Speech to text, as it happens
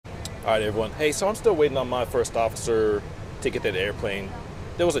All right, everyone. Hey, so I'm still waiting on my first officer to get that airplane.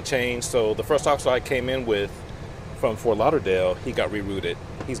 There was a change, so the first officer I came in with from Fort Lauderdale, he got rerouted.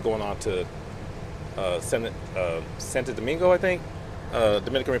 He's going on to Santo Domingo, I think,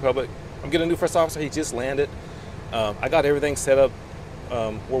 Dominican Republic. I'm getting a new first officer. He just landed. I got everything set up.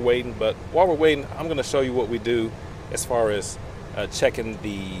 We're waiting, but while we're waiting, I'm going to show you what we do as far as checking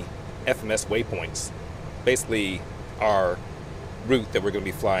the FMS waypoints. Basically, our route that we're going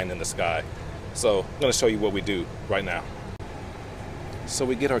to be flying in the sky. So I'm going to show you what we do right now. So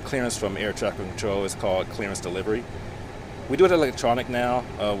we get our clearance from air traffic control. It's called clearance delivery. We do it electronic now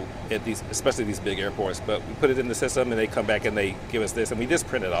at these, especially these big airports, but we put it in the system and they come back and they give us this and we just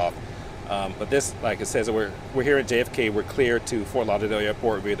print it off. But this, like it says, we're here at JFK. We're clear to Fort Lauderdale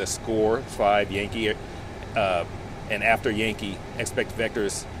Airport via the Score 5 Yankee, and after Yankee, expect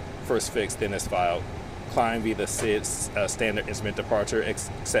vectors first fixed, then is filed. Climb via the SID standard instrument departure,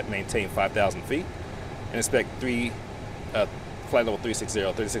 except maintain 5,000 feet, and inspect flight level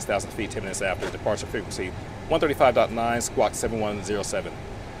 360, 36,000 feet, 10 minutes after. Departure frequency 135.9, squawk 7107.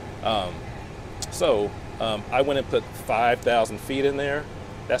 I went and put 5,000 feet in there.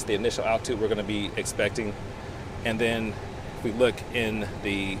 That's the initial altitude we're going to be expecting. And then if we look in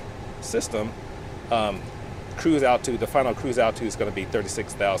the system, cruise altitude, the final cruise altitude is going to be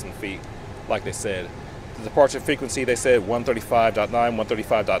 36,000 feet, like they said. The departure frequency, they said 135.9,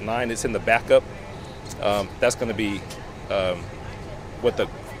 135.9. It's in the backup. That's going to be what the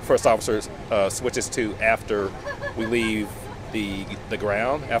first officer switches to after we leave the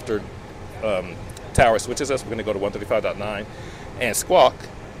ground. After tower switches us, we're going to go to 135.9. And squawk,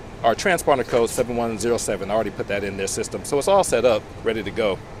 our transponder code 7107. I already put that in their system. So it's all set up, ready to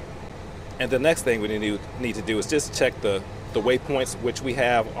go. And the next thing we need to do is just check the waypoints which we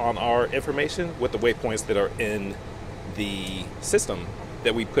have on our information with the waypoints that are in the system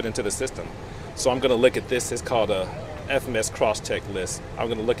that we put into the system. So I'm going to look at this. It's called a FMS cross-check list. I'm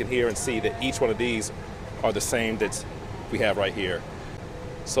going to look in here and see that each one of these are the same that we have right here.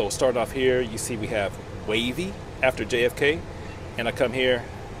 So starting off here, you see we have wavy after JFK, and I come here,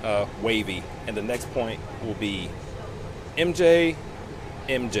 wavy, and the next point will be MJ,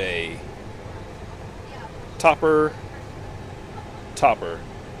 MJ, topper, topper,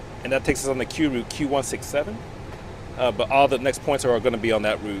 and that takes us on the Q route Q167. But all the next points are going to be on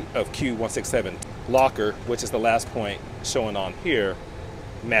that route of Q167. Locker, which is the last point showing on here,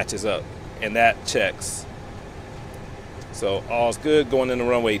 matches up, and that checks. So all's good going in the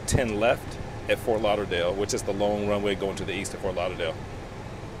runway 10 left at Fort Lauderdale, which is the long runway going to the east of Fort Lauderdale.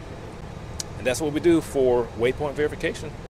 And that's what we do for waypoint verification.